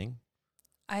normal thing?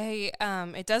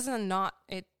 It does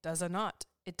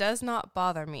not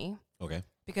bother me. Okay.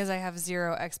 Because I have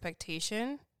zero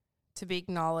expectation to be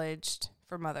acknowledged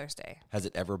for Mother's Day. Has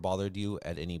it ever bothered you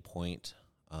at any point?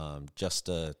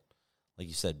 Like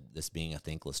you said, this being a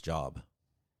thankless job.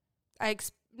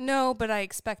 No, but I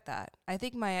expect that. I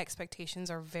think my expectations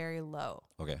are very low.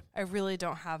 Okay. I really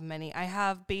don't have many. I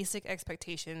have basic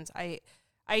expectations. I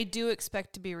do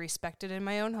expect to be respected in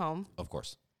my own home. Of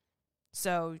course.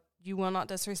 So you will not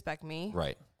disrespect me.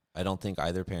 Right. I don't think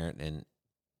either parent in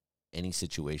any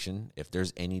situation, if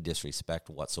there's any disrespect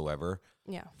whatsoever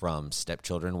from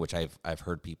stepchildren, which I've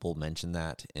heard people mention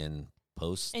that in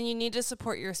posts. And you need to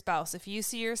support your spouse. If you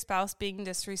see your spouse being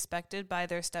disrespected by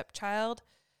their stepchild,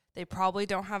 they probably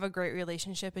don't have a great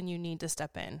relationship and you need to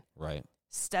step in. Right.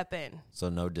 Step in. So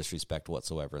no disrespect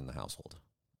whatsoever in the household.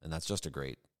 And that's just a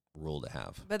great rule to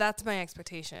have. But that's my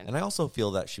expectation. And I also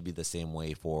feel that should be the same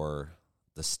way for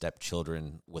the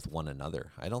stepchildren with one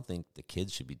another. I don't think the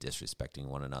kids should be disrespecting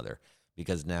one another,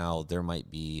 because now there might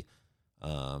be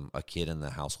a kid in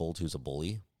the household who's a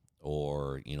bully,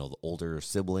 or, the older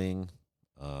sibling.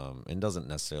 And doesn't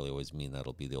necessarily always mean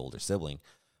that'll be the older sibling.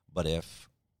 But if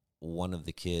one of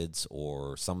the kids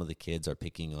or some of the kids are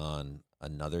picking on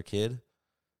another kid,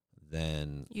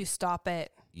 then you stop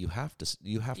it. You have to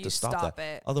stop that.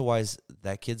 It. Otherwise,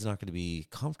 that kid's not going to be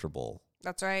comfortable.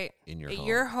 That's right. In your home.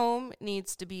 Your home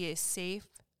needs to be a safe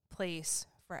place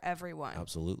for everyone.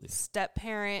 Absolutely.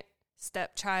 Step-parent,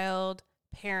 stepchild,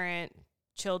 parent,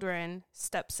 children,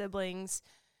 step-siblings.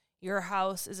 Your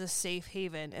house is a safe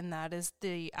haven, and that is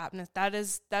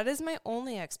that is my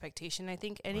only expectation. I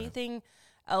think anything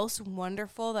else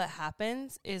wonderful that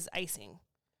happens is icing.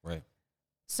 Right.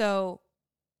 So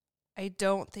I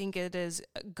don't think it is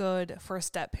good for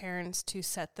step-parents to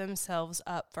set themselves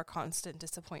up for constant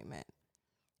disappointment.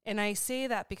 And I say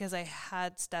that because I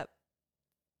had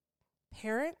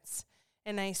step-parents,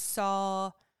 and I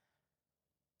saw,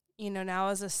 now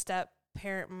as a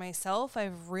step-parent myself,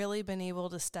 I've really been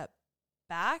able to step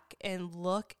back and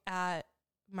look at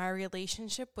my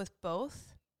relationship with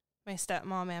both my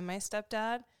stepmom and my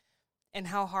stepdad, and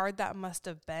how hard that must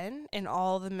have been, and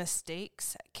all the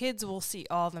mistakes. Kids will see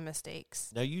all the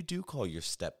mistakes. Now, you do call your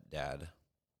stepdad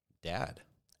Dad.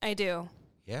 I do.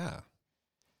 Yeah.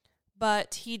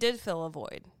 But he did fill a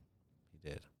void. He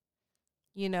did.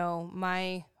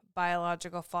 My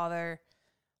biological father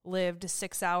lived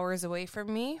 6 hours away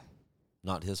from me.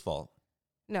 Not his fault.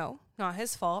 No, not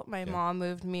his fault. My mom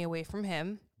moved me away from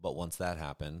him. But once that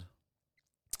happened.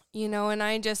 And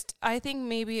I think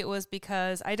maybe it was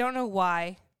because I don't know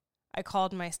why I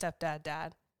called my stepdad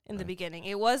dad in the beginning.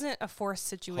 It wasn't a forced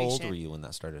situation. How old were you when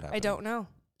that started happening? I don't know.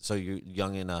 So you're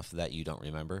young enough that you don't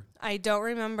remember? I don't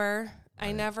remember. Right.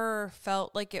 I never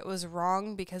felt like it was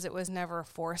wrong because it was never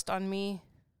forced on me.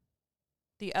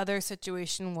 The other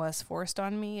situation was forced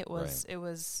on me.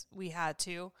 We had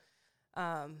to.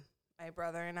 My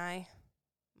brother and I,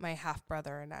 my half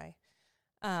brother and I.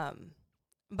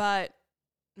 But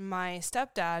my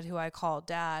stepdad, who I call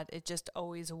dad, it just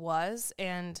always was.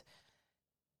 And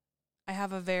I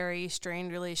have a very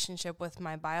strained relationship with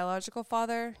my biological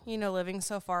father. Living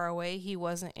so far away, he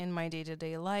wasn't in my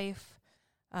day-to-day life.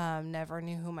 Never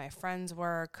knew who my friends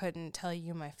were. Couldn't tell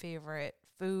you my favorite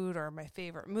food or my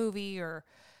favorite movie, or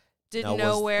didn't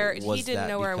know where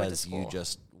I went to school. You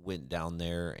just went down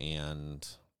there and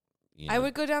I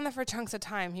would go down there for chunks of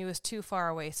time. He was too far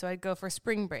away, so I'd go for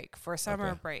spring break, for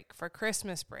summer break, for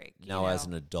Christmas break. Now, as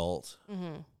an adult,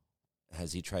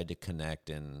 has he tried to connect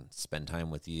and spend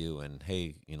time with you? And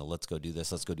hey, let's go do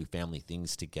this. Let's go do family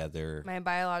things together. My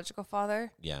biological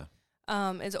father, yeah,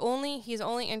 he's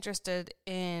only interested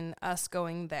in us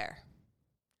going there.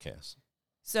 Yes.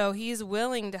 So he's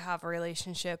willing to have a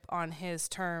relationship on his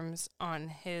terms, on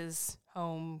his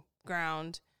home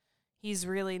ground. He's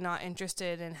really not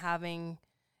interested in having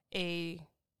a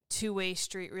two-way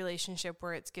street relationship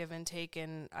where it's give and take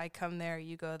and I come there,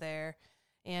 you go there.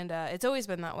 And it's always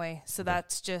been that way. So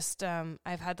that's just,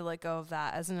 I've had to let go of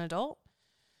that as an adult,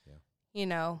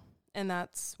 and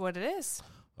that's what it is.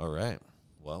 All right.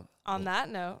 Well, on that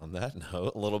note,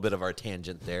 a little bit of our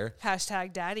tangent there.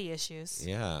 # daddy issues.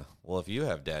 Yeah. Well, if you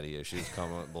have daddy issues,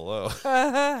 comment below.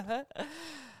 No.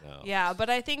 Yeah,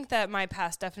 but I think that my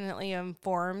past definitely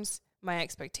informs my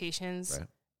expectations. Right.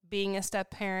 Being a step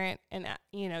parent, and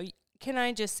can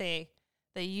I just say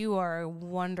that you are a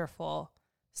wonderful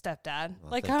stepdad?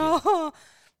 Well,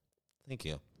 thank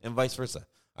you. And vice versa.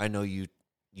 I know you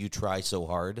try so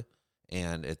hard,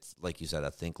 and it's, like you said,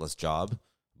 a thankless job,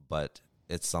 but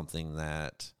it's something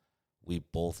that we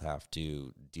both have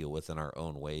to deal with in our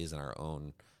own ways, in our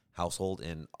own household,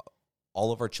 and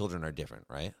all of our children are different,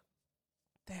 right?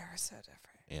 They are so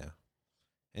different. Yeah.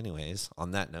 Anyways,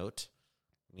 on that note,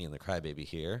 me and the crybaby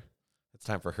here, it's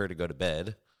time for her to go to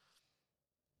bed.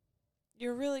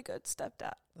 You're a really good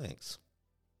stepdad. Thanks.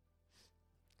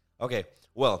 Okay,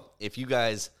 well, if you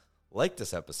guys like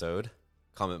this episode,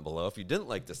 comment below. If you didn't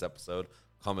like this episode,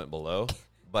 comment below.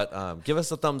 But give us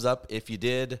a thumbs up if you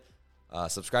did.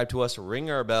 Subscribe to us.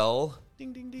 Ring our bell.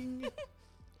 Ding, ding, ding.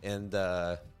 And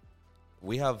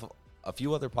we have a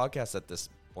few other podcasts at this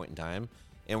point in time.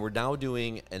 And we're now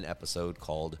doing an episode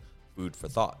called Food for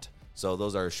Thought. So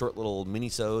those are short little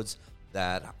mini-sodes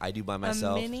that I do by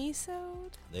myself. A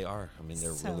mini-sode? They are. I mean,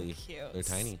 they're so really cute. They're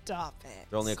tiny. Stop it.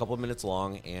 They're only a couple of minutes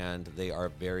long, and they are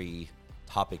very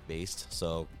topic-based.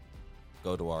 So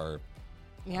go to our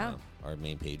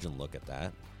main page and look at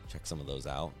that. Check some of those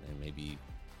out, and maybe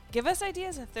give us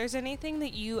ideas if there's anything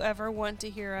that you ever want to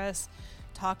hear us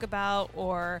talk about,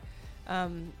 or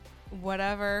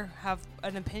whatever, have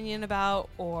an opinion about,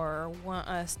 or want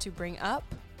us to bring up.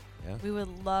 Yeah. We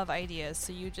would love ideas.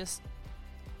 So you just,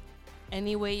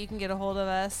 any way you can get a hold of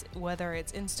us, whether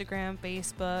it's Instagram,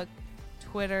 Facebook,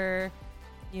 Twitter,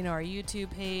 our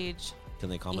YouTube page. Can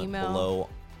they comment email. below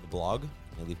the blog? Can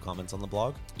they leave comments on the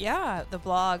blog? Yeah, the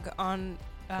blog on,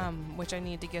 which I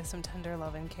need to give some tender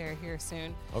love and care here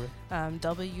soon. Okay.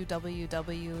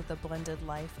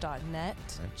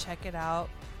 www.theblendedlife.net. Right. Check it out.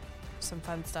 Some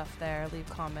fun stuff there. Leave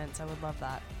comments. I would love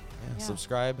that. Yeah.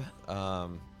 Subscribe.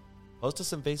 Post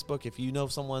us on Facebook if you know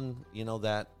someone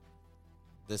that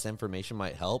this information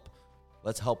might help.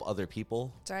 Let's help other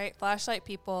people. That's right. Flashlight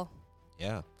people.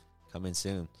 Yeah. Coming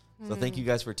soon. So thank you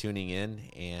guys for tuning in,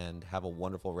 and have a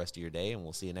wonderful rest of your day, and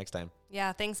we'll see you next time.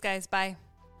 Yeah. Thanks, guys. Bye.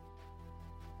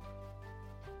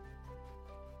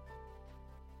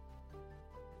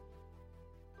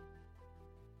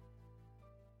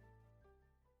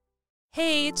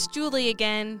 Hey, it's Julie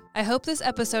again. I hope this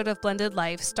episode of Blended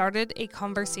Life started a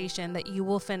conversation that you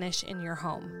will finish in your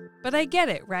home. But I get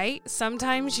it, right?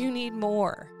 Sometimes you need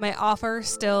more. My offer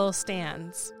still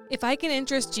stands. If I can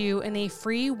interest you in a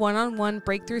free one-on-one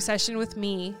breakthrough session with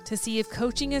me to see if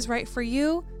coaching is right for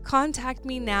you, contact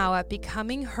me now at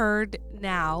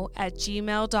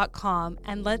becomingheardnow@gmail.com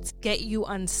and let's get you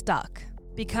unstuck.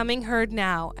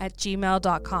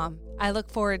 becomingheardnow@gmail.com. I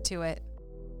look forward to it.